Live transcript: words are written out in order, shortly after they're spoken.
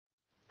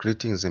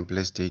Greetings and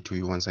blessed day to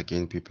you once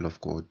again, people of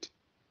God.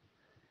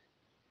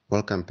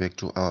 Welcome back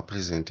to our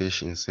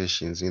presentation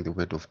sessions in the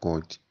Word of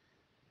God.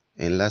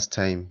 And last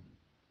time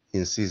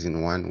in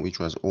season 1, which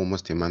was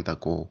almost a month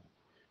ago,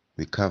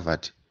 we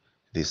covered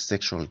the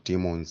sexual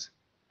demons,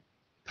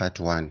 part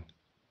 1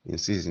 in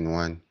season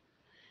 1.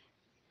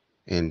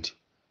 And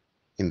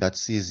in that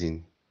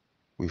season,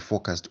 we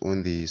focused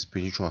on the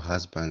spiritual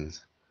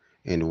husbands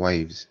and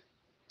wives.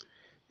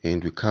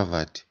 And we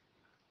covered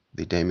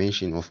the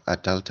dimension of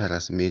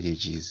adulterous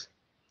marriages,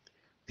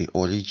 the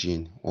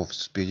origin of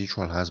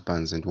spiritual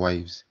husbands and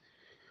wives.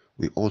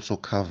 We also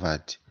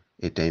covered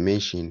a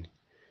dimension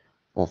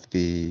of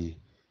the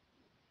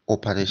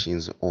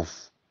operations of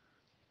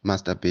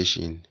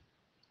masturbation,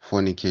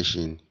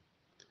 fornication,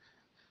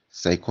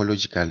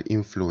 psychological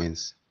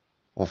influence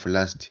of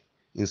lust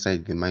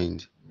inside the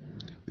mind.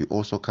 We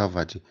also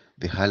covered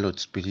the harlot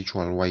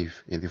spiritual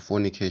wife and the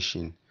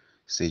fornication,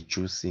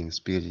 seducing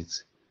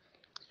spirits.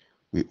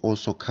 We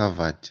also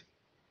covered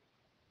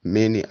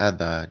many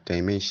other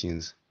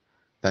dimensions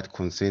that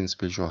concern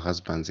spiritual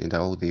husbands and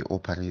how they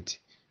operate,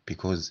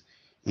 because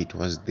it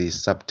was the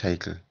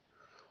subtitle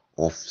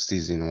of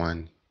season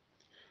 1.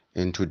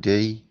 And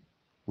today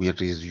we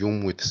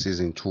resume with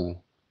season 2.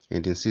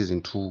 And in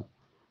season 2,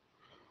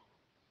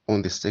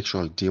 on the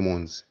sexual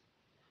demons.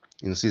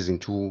 In season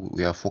 2,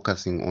 we are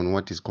focusing on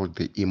what is called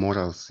the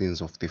immoral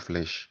sins of the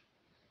flesh.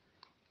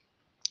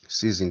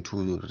 Season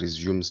 2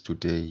 resumes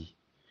today.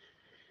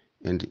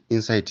 And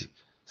inside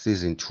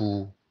season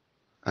 2,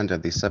 under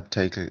the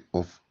subtitle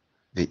of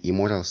the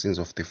immoral sins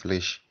of the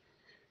flesh,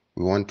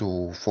 we want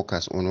to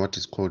focus on what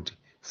is called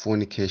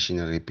fornication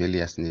and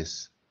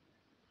rebelliousness,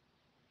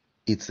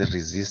 its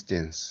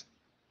resistance,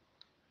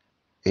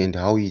 and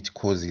how it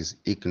causes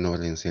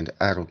ignorance and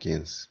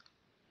arrogance.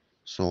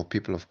 So,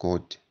 people of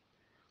God,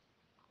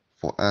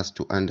 for us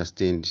to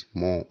understand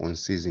more on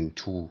season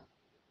 2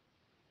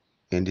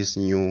 and this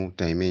new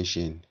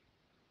dimension,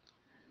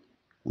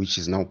 which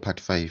is now part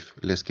 5,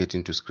 let's get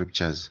into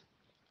scriptures.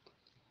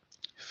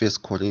 1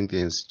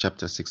 Corinthians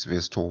chapter 6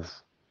 verse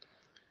 12,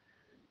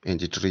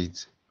 and it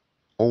reads,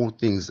 "All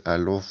things are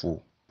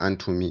lawful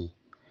unto me,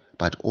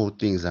 but all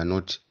things are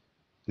not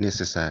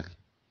necessary.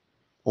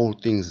 All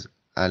things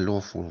are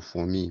lawful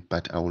for me,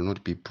 but I will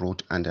not be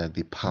brought under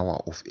the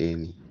power of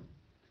any."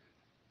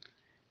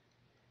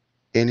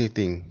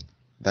 Anything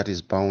that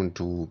is bound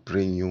to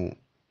bring you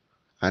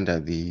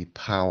under the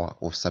power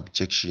of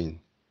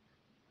subjection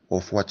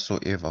of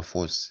whatsoever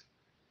force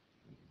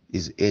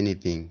is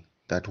anything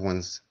that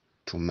wants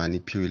to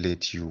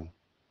manipulate you,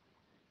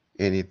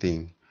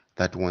 anything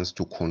that wants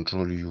to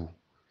control you,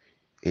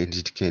 and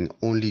it can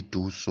only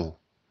do so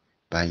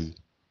by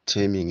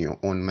taming your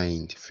own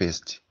mind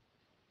first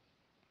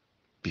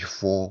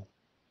before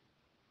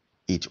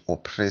it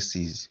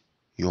oppresses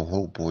your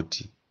whole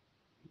body,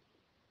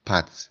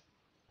 parts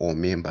or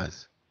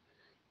members,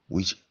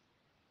 which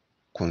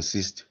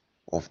consist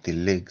of the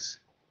legs,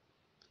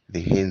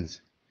 the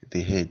hands,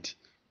 the head,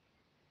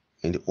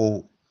 and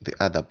all the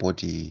other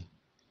body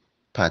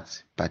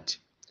parts. But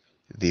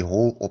the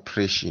whole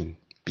operation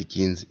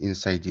begins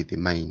inside the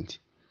mind.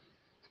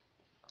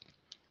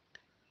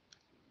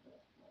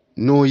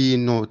 Know ye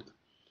not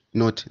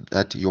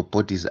that your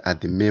bodies are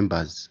the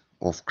members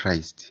of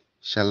Christ?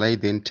 Shall I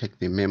then take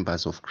the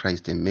members of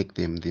Christ and make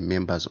them the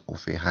members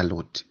of a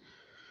harlot?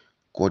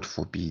 God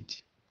forbid.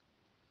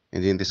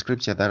 And in the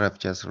scripture that I've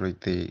just read,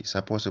 the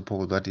Apostle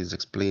Paul that is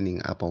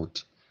explaining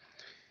about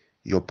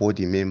your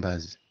body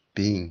members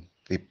being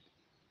the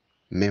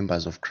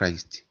members of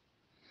Christ,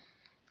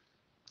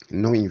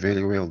 knowing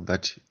very well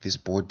that this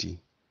body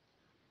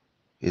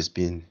has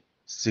been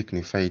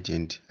signified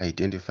and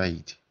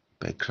identified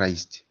by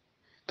Christ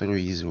through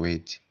his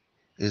word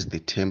as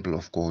the temple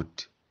of God.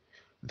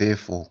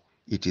 Therefore,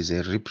 it is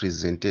a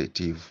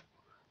representative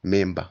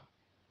member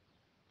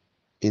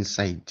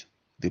inside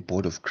the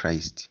body of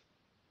Christ,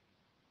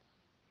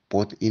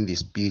 both in the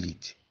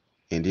spirit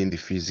and in the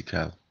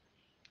physical.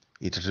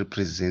 It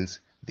represents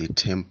the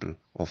temple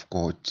of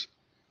God.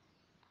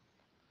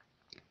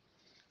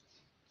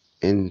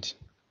 And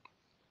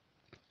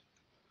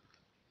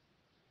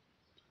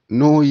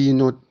know ye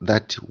not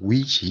that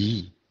which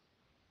he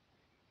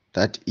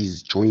that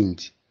is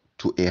joined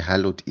to a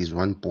harlot is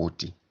one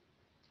body?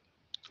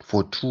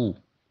 For two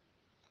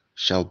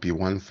shall be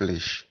one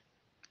flesh.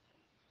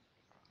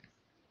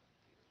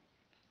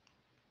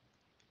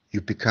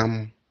 You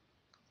become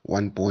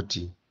one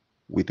body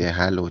with a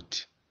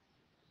harlot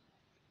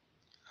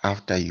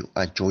after you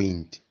are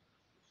joined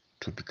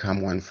to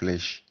become one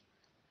flesh.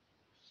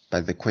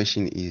 But the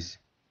question is,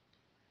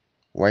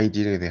 why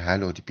didn't the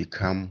harlot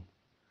become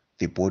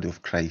the body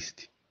of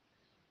Christ?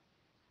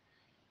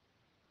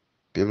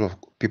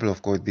 People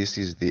of God, this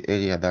is the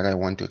area that I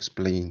want to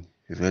explain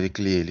very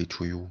clearly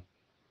to you.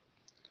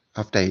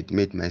 After I had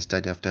made my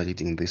study, after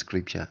reading the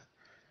scripture,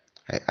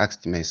 I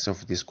asked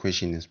myself this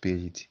question in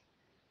spirit.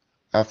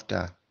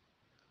 After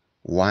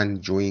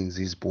one joins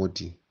his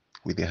body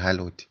with the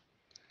harlot,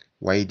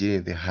 why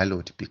didn't the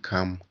harlot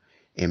become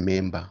a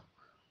member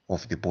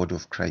of the body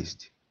of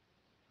Christ?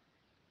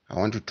 I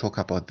want to talk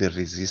about the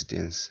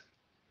resistance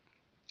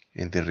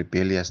and the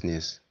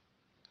rebelliousness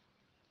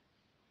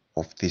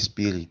of the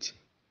spirit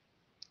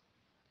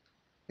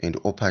and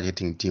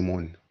operating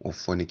demon of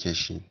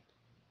fornication,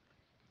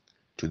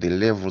 to the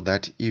level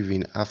that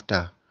even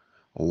after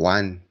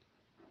one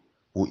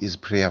who is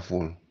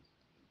prayerful,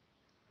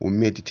 who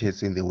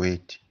meditates in the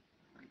word,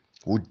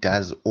 who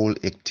does all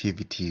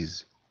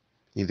activities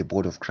in the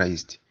body of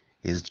Christ,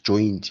 has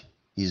joined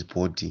his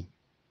body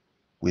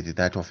with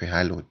that of a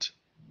harlot.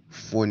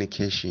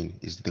 Fornication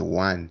is the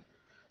one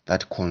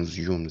that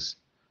consumes,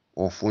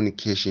 or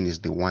fornication is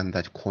the one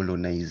that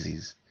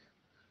colonizes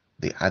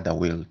the other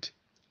world.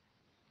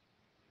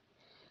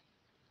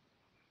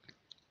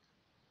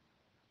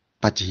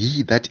 But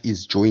he that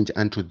is joined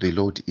unto the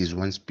Lord is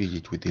one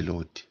spirit with the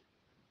Lord.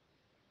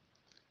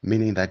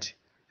 Meaning that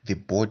the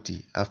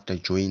body, after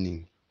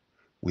joining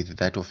with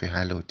that of a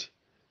harlot,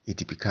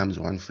 it becomes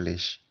one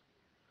flesh,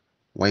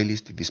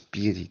 whilst the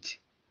spirit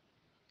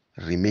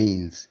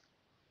remains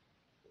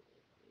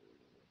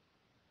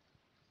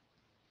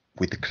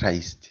with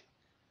Christ,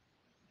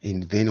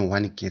 and then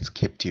one gets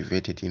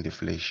captivated in the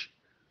flesh.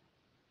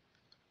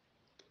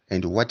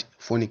 And what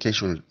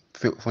fornication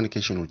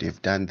would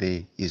have done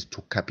there is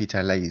to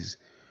capitalize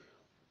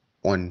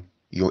on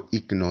your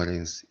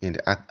ignorance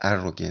and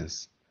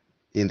arrogance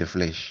in the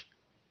flesh,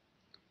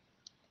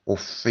 or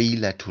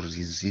failure to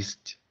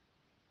resist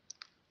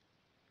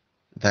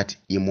that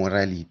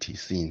immorality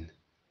sin.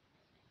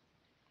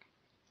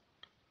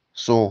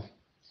 So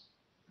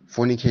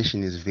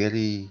fornication is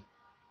very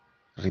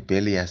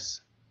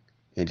rebellious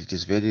and it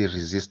is very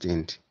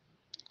resistant.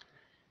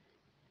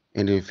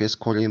 And in 1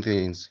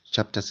 Corinthians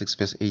chapter 6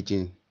 verse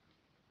 18,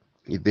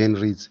 it then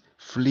reads,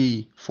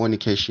 flee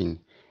fornication.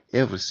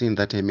 Every sin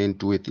that a man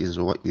doeth is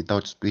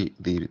without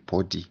the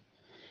body,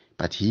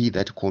 but he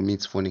that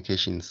commits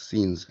fornication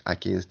sins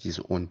against his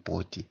own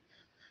body.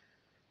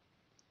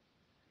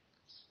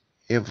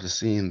 Every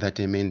sin that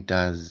a man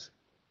does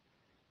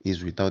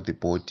is without the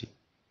body,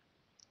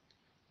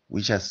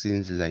 which are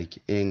sins like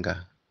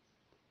anger.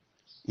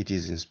 It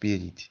is in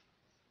spirit.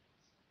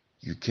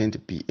 You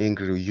can't be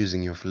angry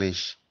using your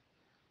flesh.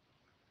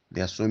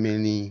 There are so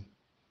many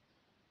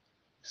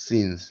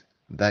sins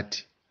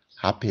that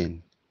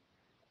happen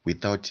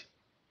without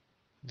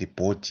the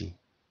body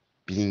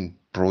being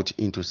brought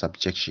into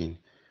subjection.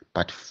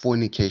 But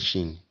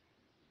fornication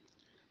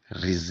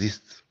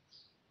resists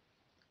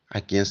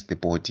against the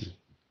body.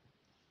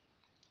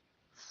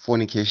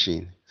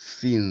 Fornication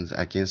sins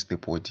against the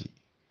body.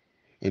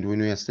 And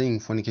when we are saying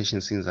fornication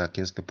sins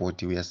against the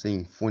body, we are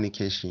saying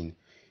fornication,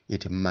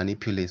 it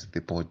manipulates the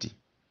body.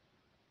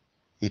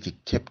 It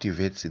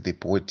captivates the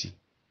body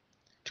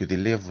to the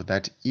level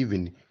that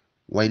even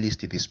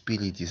whilst the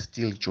spirit is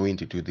still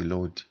joined to the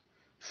Lord,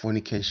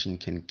 fornication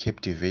can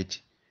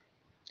captivate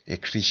a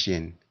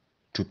Christian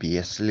to be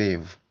a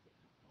slave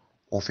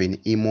of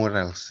an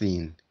immoral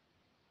sin,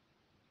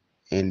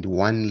 and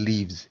one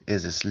lives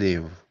as a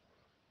slave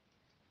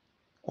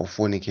of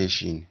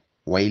fornication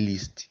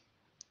whilst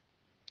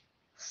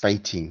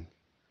fighting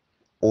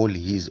all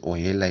his or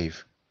her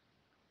life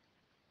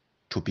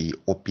to be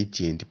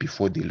obedient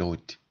before the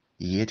Lord,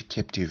 yet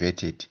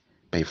captivated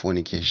by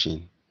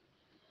fornication.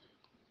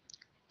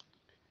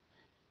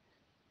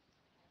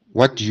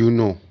 What do you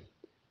know?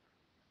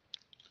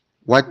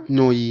 What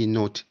know ye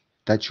not,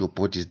 that your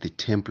body is the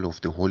temple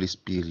of the Holy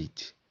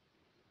Spirit,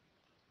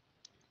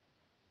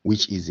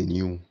 which is in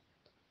you,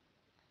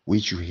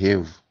 which you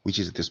have, which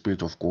is the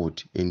Spirit of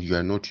God, and you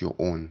are not your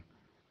own?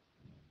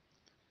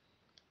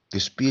 The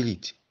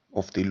Spirit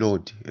of the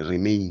Lord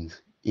remains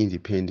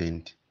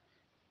independent,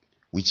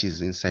 which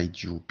is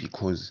inside you,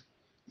 because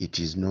it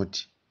is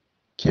not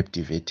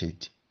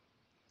captivated.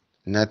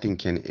 Nothing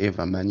can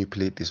ever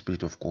manipulate the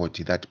Spirit of God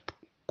that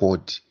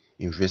God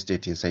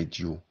invested inside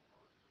you.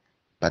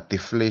 But the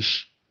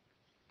flesh,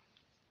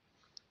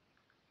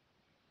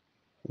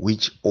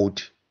 which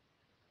ought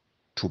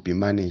to be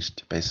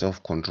managed by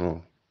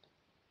self-control,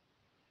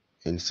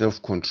 and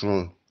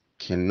self-control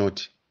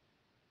cannot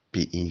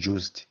be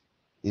induced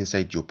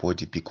inside your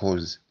body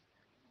because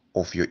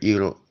of your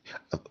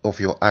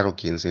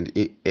arrogance and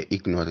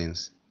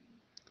ignorance.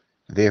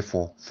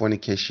 Therefore,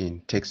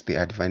 fornication takes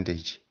the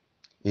advantage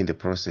in the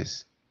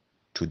process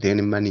to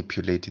then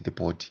manipulate the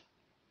body,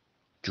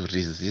 to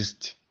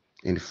resist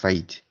and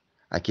fight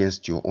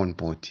against your own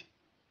body,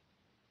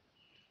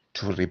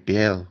 to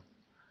rebel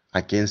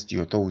against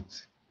your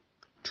thoughts,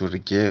 to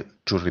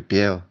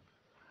rebel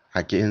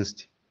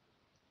against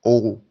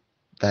all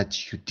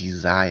that you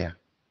desire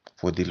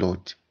for the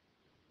Lord,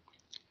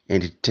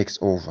 and it takes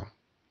over.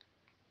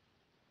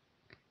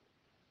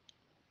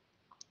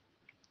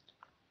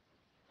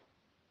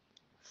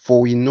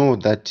 For we know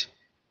that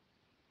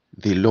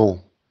the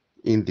law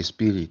in the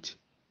spirit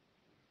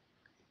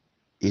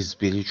is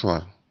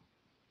spiritual,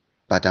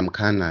 but I'm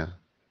carnal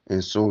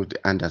and sold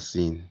under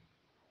sin.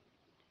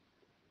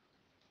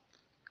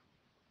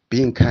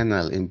 Being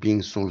carnal and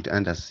being sold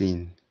under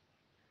sin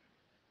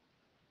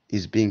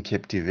is being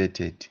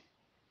captivated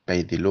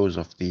by the laws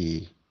of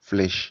the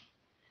flesh,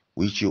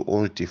 which you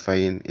all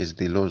define as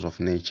the laws of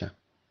nature,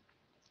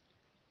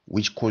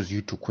 which cause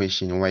you to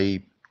question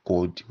why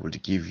God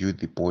would give you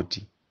the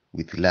body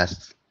with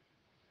lusts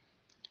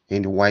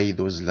and why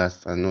those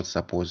lusts are not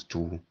supposed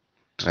to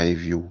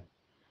drive you.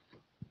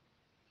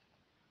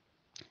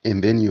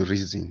 And then you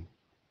reason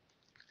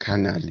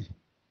carnally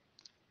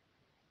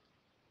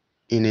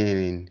in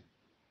a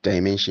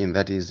dimension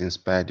that is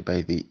inspired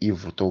by the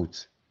evil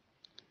thoughts,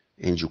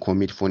 and you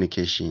commit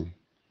fornication.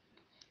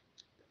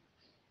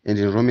 And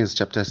in Romans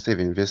chapter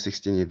 7, verse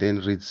 16, it then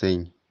reads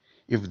saying,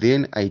 if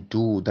then I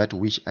do that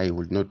which I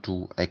would not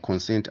do, I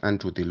consent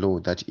unto the law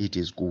that it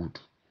is good.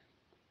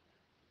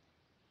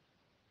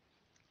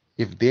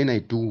 If then I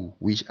do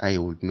which I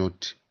would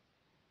not,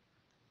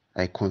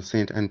 I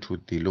consent unto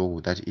the law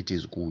that it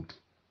is good.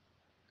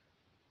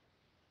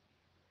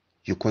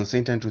 You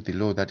consent unto the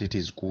law that it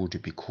is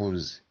good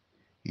because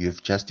you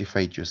have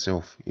justified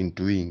yourself in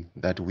doing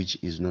that which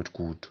is not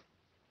good,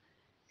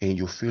 and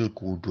you feel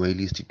good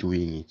whilst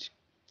doing it.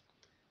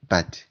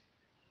 But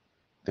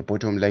the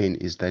bottom line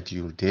is that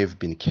you would have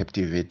been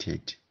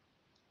captivated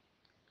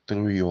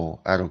through your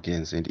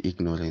arrogance and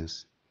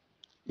ignorance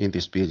in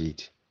the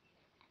spirit.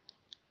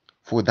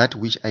 For that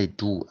which I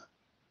do,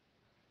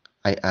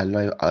 I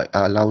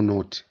allow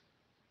not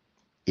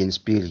in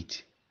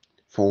spirit.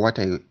 For what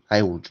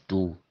I would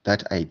do,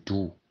 that I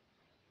do.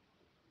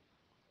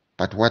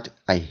 But what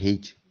I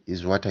hate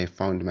is what I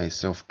found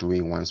myself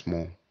doing once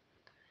more.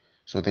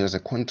 So there's a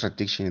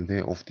contradiction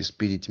there of the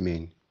spirit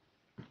man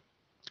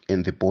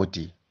and the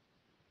body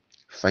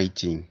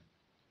fighting,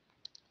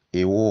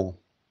 a war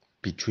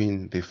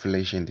between the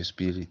flesh and the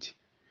spirit,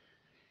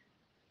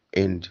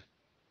 and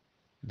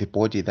the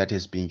body that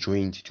has been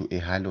joined to a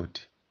harlot,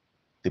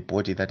 the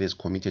body that has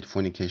committed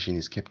fornication,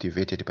 is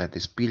captivated, but the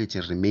spirit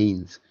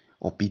remains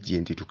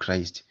obedient to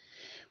Christ,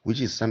 which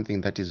is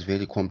something that is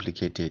very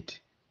complicated,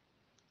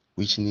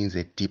 which needs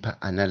a deeper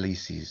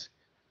analysis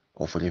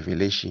of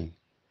revelation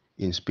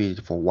in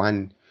spirit for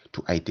one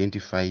to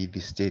identify the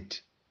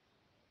state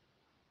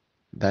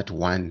that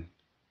one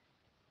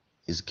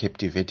is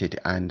captivated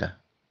under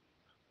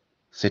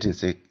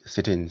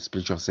certain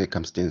spiritual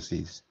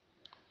circumstances.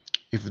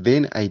 If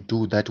then I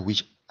do that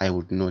which I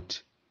would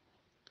not,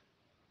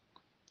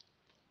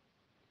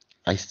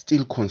 I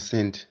still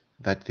consent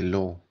that the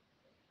law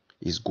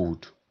is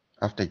good.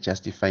 After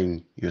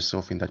justifying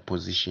yourself in that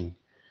position,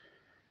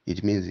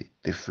 it means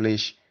the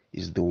flesh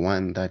is the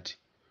one that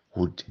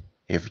would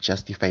have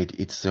justified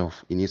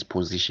itself in its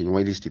position,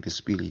 whilst the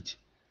spirit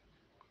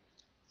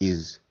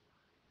is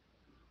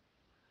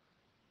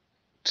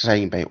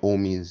trying by all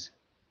means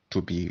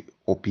to be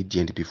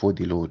obedient before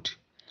the Lord.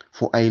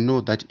 For I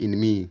know that in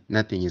me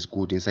nothing is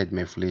good inside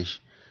my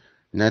flesh,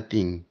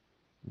 nothing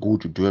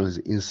good dwells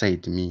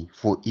inside me.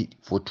 For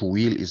to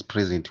will is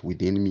present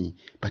within me,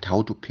 but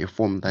how to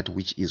perform that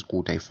which is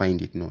good I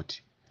find it not.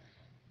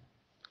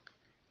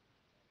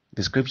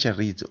 The scripture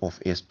reads of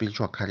a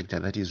spiritual character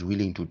that is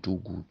willing to do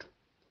good,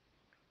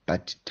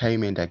 but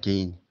time and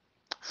again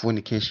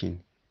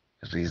fornication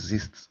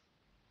resists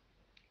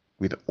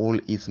with all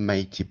its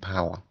mighty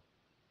power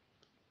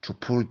to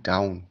pull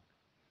down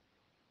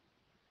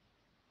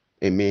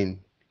a man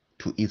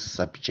to its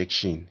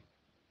subjection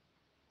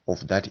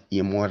of that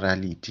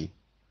immorality,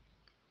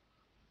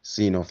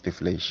 sin of the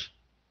flesh,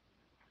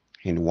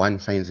 and one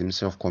finds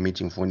himself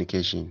committing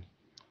fornication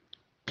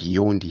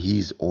beyond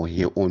his or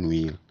her own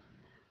will.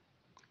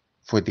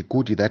 For the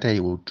good that I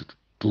would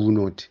do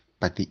not,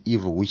 but the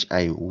evil which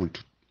I would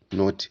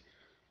not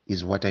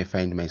is what I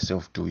find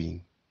myself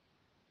doing.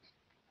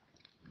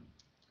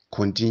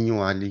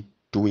 Continually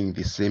doing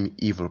the same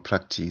evil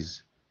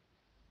practice,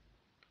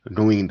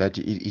 knowing that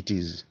it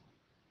is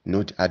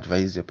not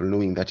advisable,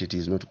 knowing that it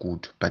is not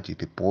good, but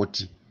the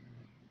body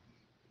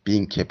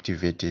being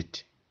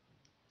captivated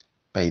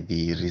by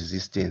the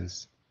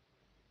resistance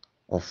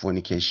of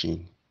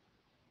fornication,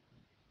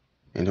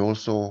 and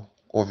also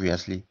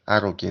obviously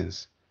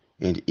arrogance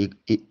and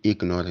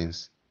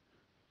ignorance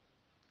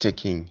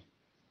taking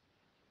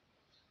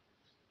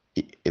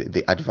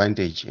the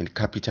advantage and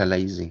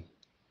capitalizing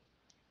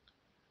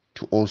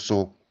to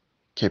also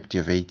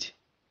captivate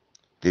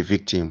the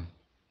victim.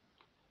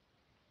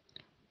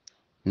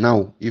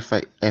 Now if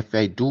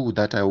I do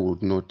that I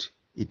would not,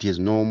 it is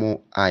no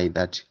more I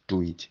that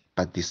do it,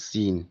 but the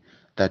sin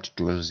that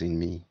dwells in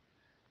me.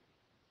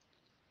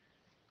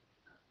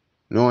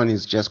 No one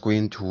is just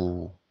going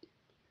to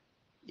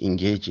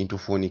engage into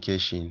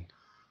fornication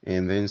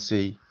and then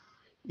say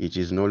it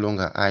is no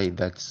longer I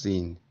that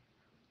sin,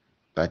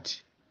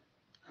 but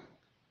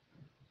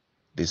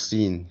the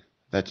sin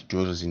that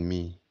dwells in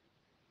me.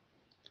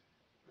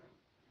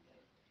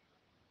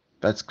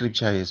 That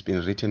scripture has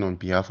been written on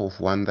behalf of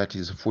one that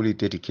is fully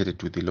dedicated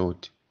to the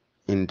Lord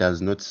and does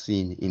not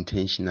sin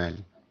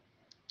intentionally.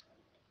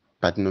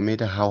 But no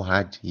matter how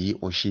hard he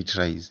or she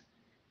tries,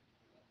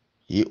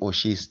 he or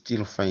she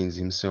still finds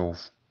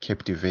himself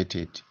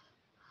captivated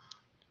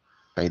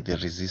by the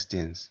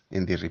resistance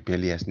and the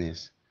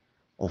rebelliousness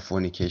of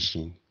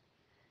fornication,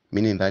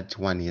 meaning that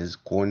one has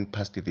gone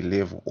past the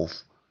level of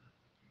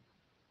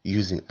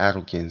using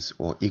arrogance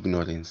or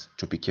ignorance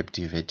to be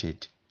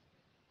captivated.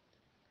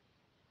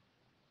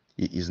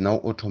 He is now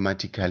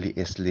automatically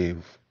a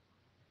slave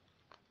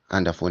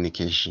under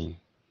fornication,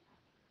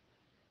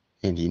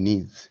 and he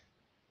needs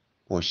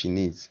or she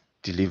needs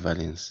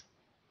deliverance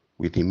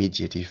with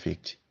immediate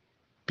effect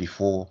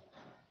before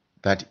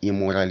that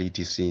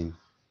immorality sin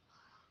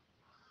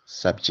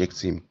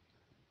subjects him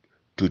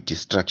to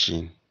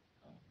destruction.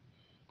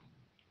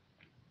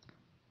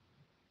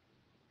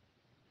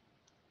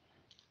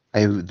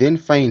 I will then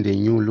find a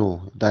new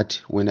law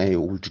that when I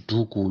would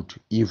do good,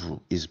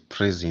 evil is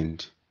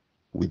present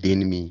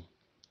within me.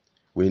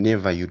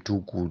 Whenever you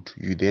do good,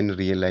 you then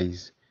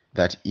realize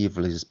that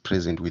evil is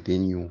present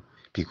within you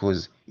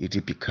because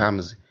it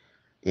becomes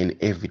an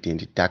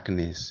evident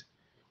darkness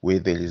where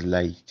there is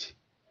light.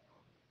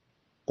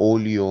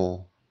 All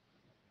your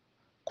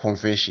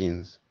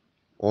confessions,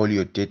 all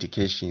your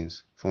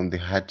dedications from the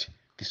heart,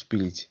 the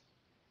spirit,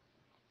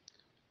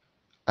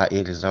 are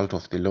a result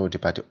of the Lord,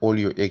 but all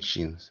your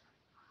actions,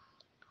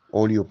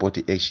 all your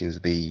body actions,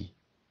 they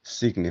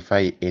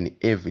signify an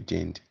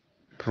evident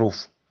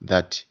proof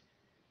that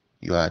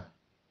you are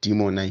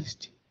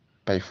demonized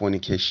by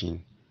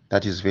fornication,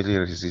 that is very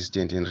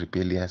resistant and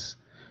rebellious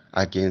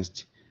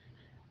against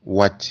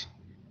what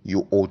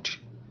you ought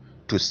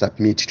to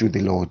submit to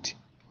the Lord.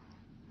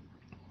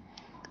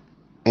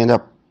 And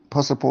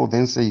Apostle Paul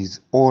then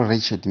says, O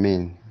wretched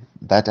man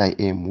that I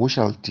am, who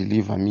shall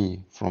deliver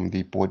me from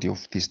the body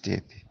of this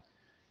death?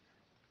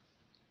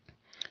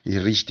 He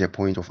reached a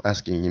point of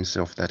asking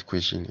himself that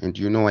question. And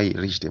you know why he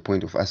reached a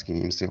point of asking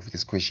himself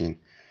this question?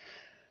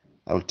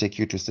 I'll take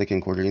you to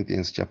 2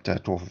 Corinthians chapter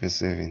 12, verse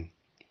 7.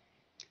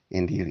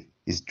 And he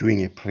is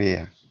doing a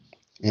prayer.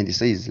 And he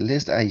says,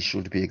 lest I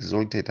should be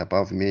exalted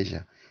above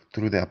measure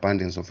through the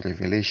abundance of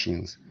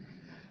revelations,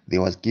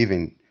 there was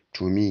given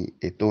to me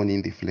a thorn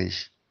in the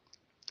flesh,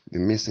 the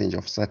messenger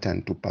of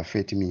Satan to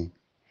perfect me,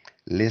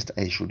 lest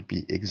I should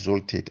be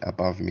exalted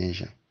above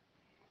measure.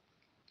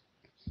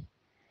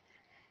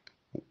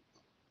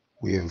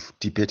 We have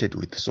debated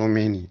with so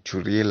many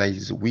to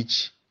realize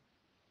which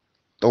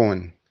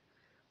thorn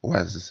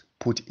was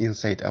put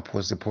inside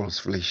Apostle Paul's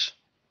flesh.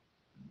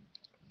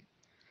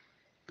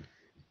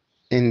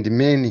 And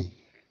many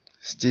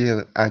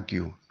still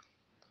argue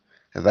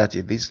that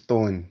this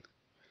thorn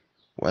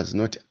was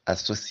not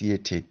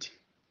associated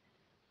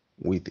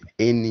with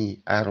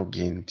any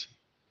arrogant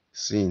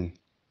sin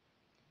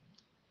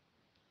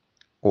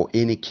or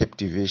any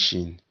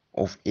captivation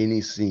of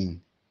any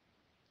sin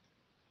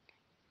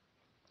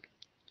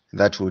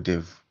that would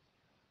have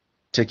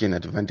taken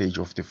advantage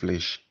of the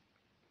flesh.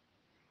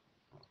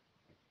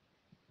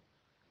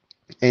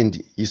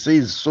 And he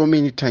says, so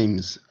many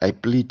times I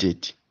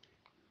pleaded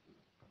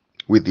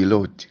with the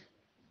Lord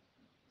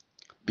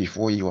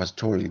before he was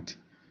told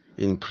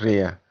in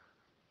prayer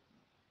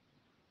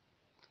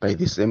by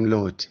the same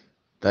Lord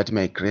that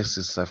my grace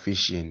is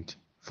sufficient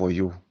for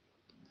you.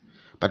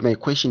 But my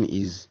question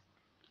is,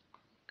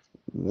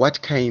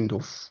 what kind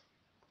of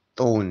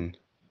thorn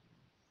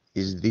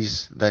is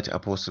this that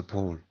Apostle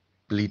Paul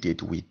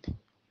pleaded with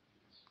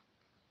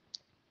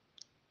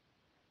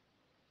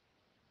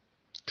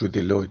to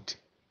the Lord?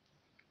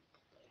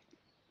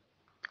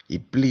 He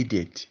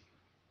pleaded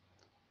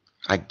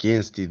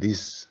against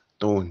this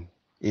thorn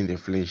in the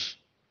flesh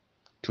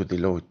to the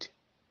Lord.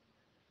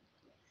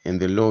 And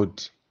the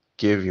Lord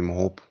gave him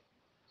hope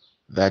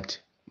that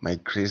my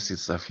grace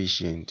is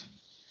sufficient.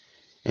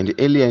 And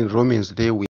earlier in Romans there we